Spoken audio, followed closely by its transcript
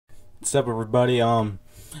What's up, everybody?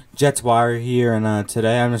 Jets Wire here, and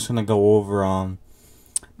today I'm just gonna go over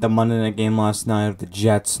the Monday night game last night of the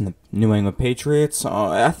Jets and the New England Patriots.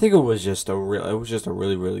 I think it was just a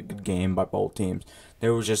really good game by both teams.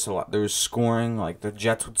 There was just a lot. There was scoring, like the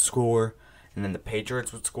Jets would score, and then the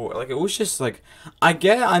Patriots would score. Like it was just like I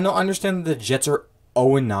understand that the Jets are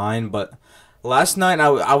 0-9, but last night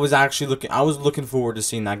I was actually looking forward to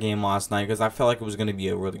seeing that game last night because I felt like it was gonna be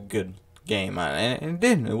a really good game, and it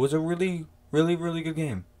did. It was a really good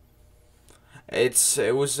game.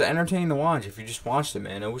 It was entertaining to watch if you just watched it,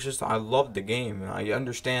 man. It was just I loved the game. I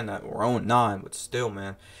understand that we're 0-9, but still,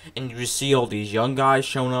 man. And you just see all these young guys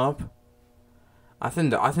showing up. I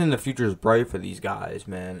think the future is bright for these guys,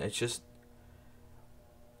 man. It's just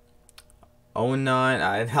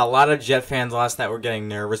 0-9. A lot of Jet fans last night were getting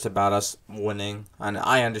nervous about us winning, and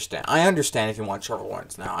I understand. I understand if you want Trevor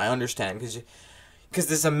Lawrence now. I understand because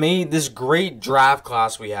this great draft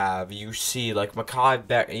class we have, you see, like Mekhi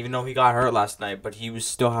Beck, even though he got hurt last night, but he was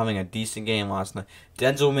still having a decent game last night.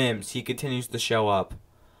 Denzel Mims, he continues to show up.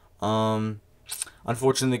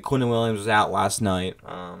 Unfortunately, Quinn Williams was out last night,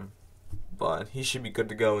 but he should be good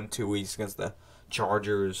to go in 2 weeks against the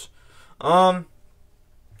Chargers.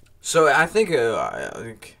 So I think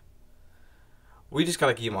we just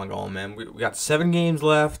gotta keep on going, man. We got 7 games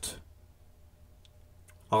left.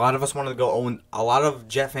 A lot of us want to go 0. A lot of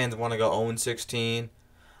Jet fans want to go 0-16.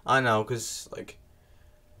 I know, cause like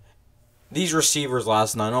these receivers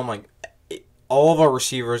last night. Oh my! All of our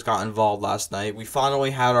receivers got involved last night. We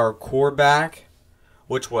finally had our quarterback,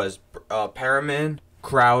 which was Perriman,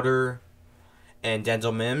 Crowder, and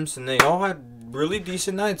Denzel Mims, and they all had really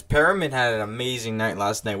decent nights. Perriman had an amazing night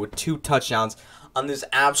last night with 2 touchdowns on this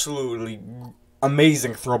absolutely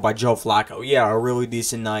amazing throw by Joe Flacco. Yeah, a really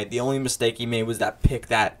decent night. The only mistake he made was that pick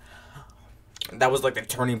that was like the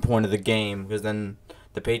turning point of the game, because then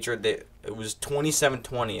the Patriots, it was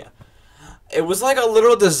 27-20. It was like a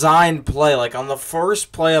little designed play. Like on the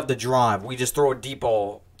first play of the drive, we just throw a deep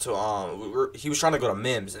ball to he was trying to go to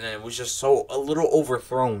Mims, and then it was just a little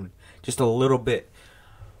overthrown, just a little bit.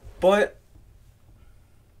 But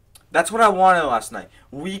that's what I wanted last night.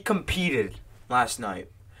 We competed last night.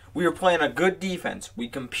 We were playing a good defense. We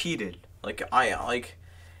competed. I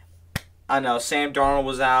know Sam Darnold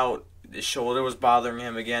was out. His shoulder was bothering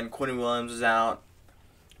him again. Quinn Williams was out.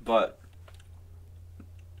 But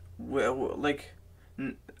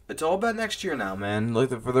it's all about next year now, man.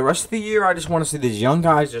 For the rest of the year, I just want to see these young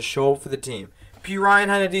guys just show up for the team. P. Ryan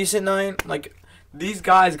had a decent night. These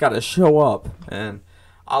guys got to show up, and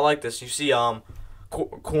I like this. You see,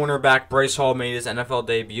 cornerback Bryce Hall made his NFL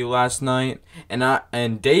debut last night,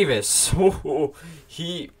 and Davis,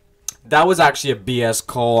 that was actually a BS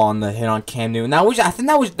call on the hit on Cam Newton. I think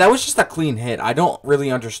that was just a clean hit. I don't really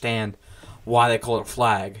understand why they called it a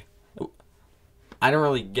flag. I don't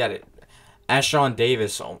really get it. Ashawn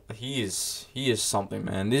Davis, he is something,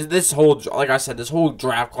 man. This whole, like I said, this whole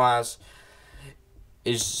draft class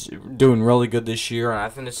is doing really good this year, and I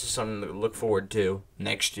think this is something to look forward to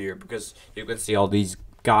next year, because you can see all these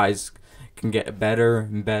guys can get better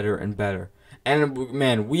and better and better. And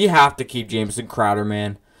man, we have to keep Jameson Crowder,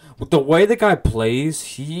 man. With the way the guy plays,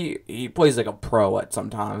 he plays like a pro at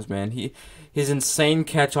sometimes, man. His insane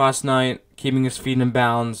catch last night, keeping his feet in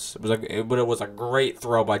bounds, but it was a great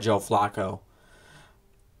throw by Joe Flacco.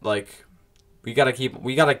 We gotta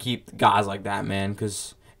keep guys like that, man,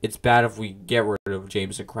 because it's bad if we get rid of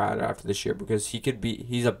Jameson Crowder after this year, because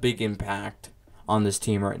he's a big impact on this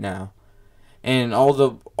team right now. And all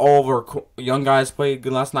of our young guys played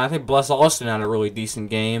good last night. I think Bless Austin had a really decent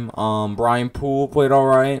game. Brian Poole played all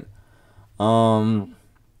right.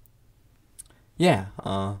 Yeah.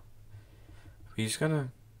 We just gotta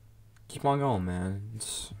keep on going, man.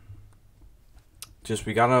 It's just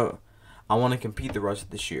I want to compete the rest of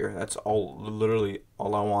this year. That's literally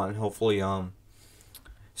all I want. Hopefully,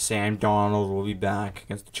 Sam Darnold will be back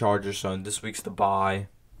against the Chargers, so this week's the bye.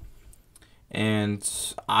 And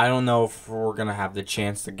I don't know if we're going to have the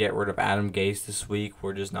chance to get rid of Adam Gase this week.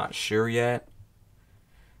 We're just not sure yet.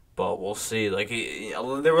 But we'll see.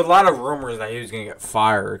 There were a lot of rumors that he was going to get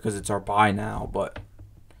fired because it's our bye now, but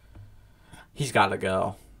he's got to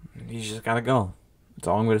go. He's just got to go. That's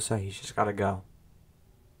all I'm going to say. He's just got to go.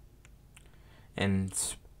 And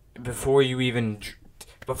before you even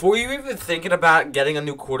thinking about getting a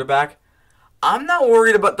new quarterback, I'm not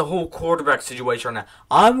worried about the whole quarterback situation right now.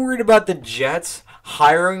 I'm worried about the Jets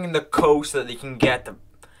hiring the coach that they can get to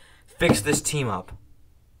fix this team up.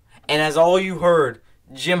 And as all you heard,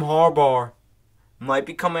 Jim Harbaugh might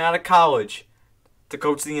be coming out of college to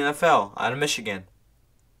coach the NFL out of Michigan.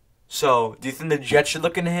 So, do you think the Jets should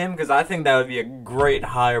look into him? Because I think that would be a great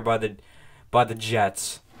hire by the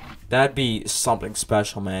Jets. That'd be something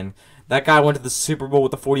special, man. That guy went to the Super Bowl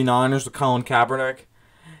with the 49ers with Colin Kaepernick.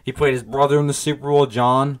 He played his brother in the Super Bowl,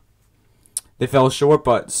 John. They fell short,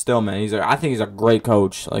 but still, man, I think he's a great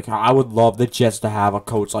coach. Like, I would love the Jets to have a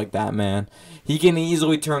coach like that, man. He can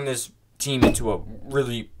easily turn this team into a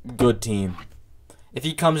really good team. If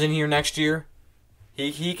he comes in here next year,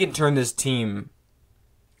 he can turn this team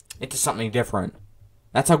into something different.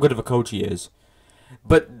 That's how good of a coach he is.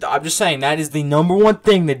 But I'm just saying, that is the number one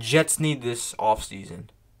thing the Jets need this offseason.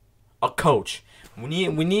 A coach. We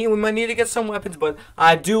might need to get some weapons, but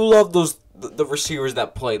I do love the receivers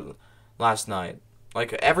that played last night.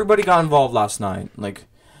 Like, everybody got involved last night. Like,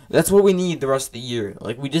 that's what we need the rest of the year.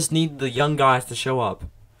 Like, we just need the young guys to show up.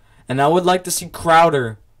 And I would like to see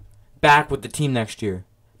Crowder back with the team next year.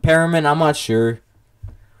 Perriman, I'm not sure.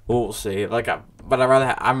 We'll see. Like, but I'd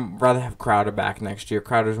rather have Crowder back next year.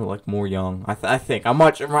 Crowder's like more young. I think. I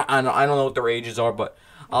don't know what their ages are, but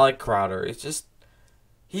I like Crowder. It's just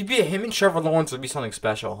him and Trevor Lawrence would be something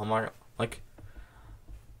special. I'm like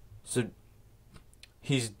so.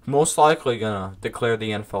 He's most likely gonna declare the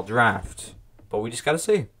NFL draft, but we just gotta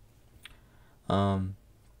see.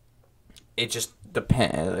 It just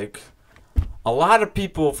depends. Like, a lot of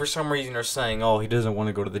people for some reason are saying, "Oh, he doesn't want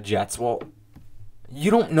to go to the Jets." Well,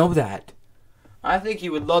 you don't know that. I think he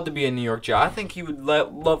would love to be a New York Jet. I think he would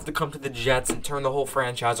love to come to the Jets and turn the whole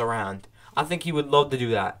franchise around. I think he would love to do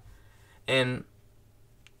that. And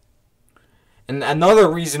another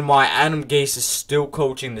reason why Adam Gase is still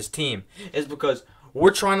coaching this team is because we're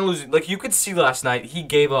trying to lose. Like, you could see last night, he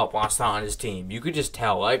gave up last night on his team. You could just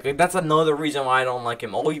tell. Like, that's another reason why I don't like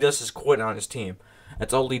him. All he does is quit on his team.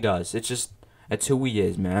 That's all he does. That's who he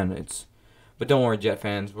is, man. But don't worry, Jet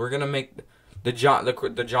fans. We're gonna make the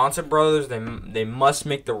Johnson brothers. They must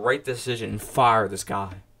make the right decision and fire this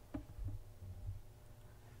guy.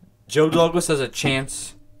 Joe Douglas has a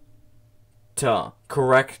chance to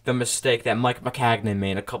correct the mistake that Mike McCagnon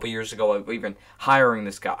made a couple years ago of even hiring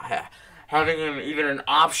this guy, having him even an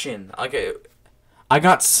option. Like, I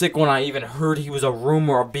got sick when I even heard he was a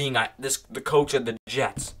rumor of being the coach of the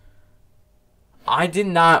Jets. I did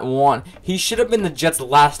not want. He should have been the Jets'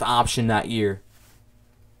 last option that year.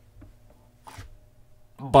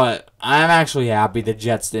 But I'm actually happy the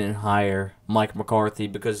Jets didn't hire Mike McCarthy,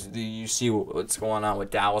 because you see what's going on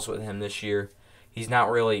with Dallas with him this year. He's not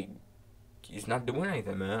doing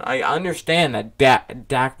anything, man. I understand that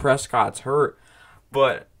Dak Prescott's hurt,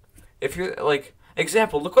 but if you're like,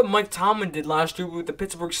 example, look what Mike Tomlin did last year with the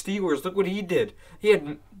Pittsburgh Steelers. Look what he did. He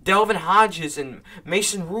had Delvin Hodges and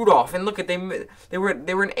Mason Rudolph, and look at they were an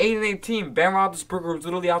 8-8 team. Ben Roethlisberger was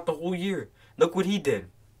literally out the whole year. Look what he did.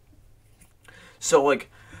 So, like,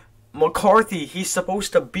 McCarthy, he's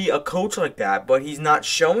supposed to be a coach like that, but he's not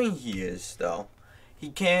showing he is, though. He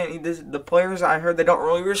can't. The players I heard, they don't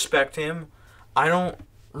really respect him. I don't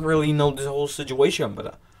really know this whole situation,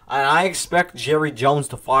 but I expect Jerry Jones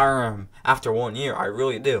to fire him after 1 year. I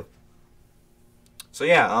really do. So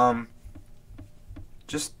yeah,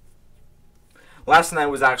 just last night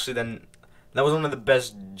was actually that was one of the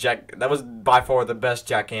best that was by far the best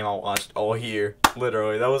Jet game I watched all year.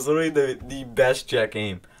 Literally, that was literally the best Jet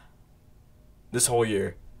game this whole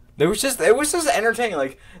year. It was just entertaining.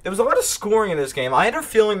 Like, there was a lot of scoring in this game. I had a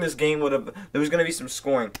feeling this game there was gonna be some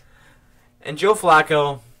scoring. And Joe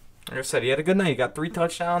Flacco, like I said, he had a good night. He got 3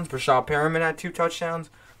 touchdowns. Brashad Perriman had 2 touchdowns.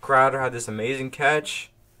 Crowder had this amazing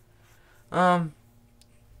catch.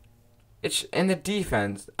 It's in the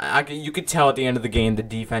defense. You could tell at the end of the game the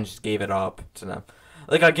defense just gave it up to them.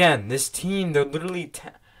 Like, again, this team, they're literally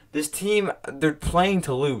they're playing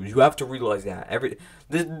to lose. You have to realize that.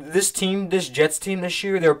 This Jets team this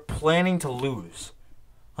year, they're planning to lose.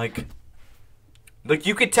 Like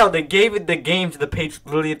you could tell they gave the game to the Patriots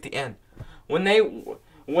literally at the end. When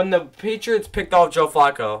the Patriots picked off Joe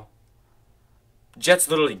Flacco, Jets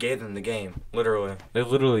literally gave them the game. Literally. They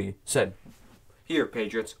literally said, "Here,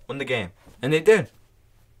 Patriots, win the game." And they did.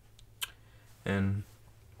 And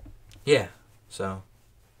yeah, so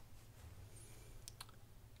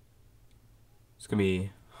it's gonna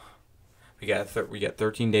be. We got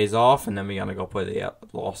 13 days off, and then we gotta go play the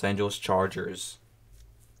Los Angeles Chargers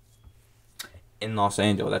in Los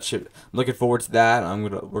Angeles. Looking forward to that.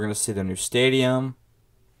 We're gonna see their new stadium.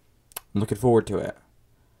 I'm looking forward to it.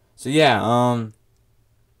 So yeah,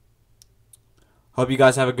 hope you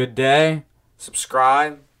guys have a good day.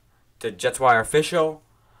 Subscribe to JetsWire Official.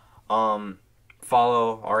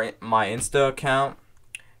 Follow my Insta account,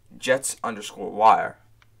 Jets_Wire.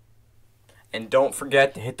 And don't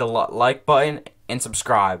forget to hit the like button and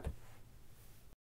subscribe.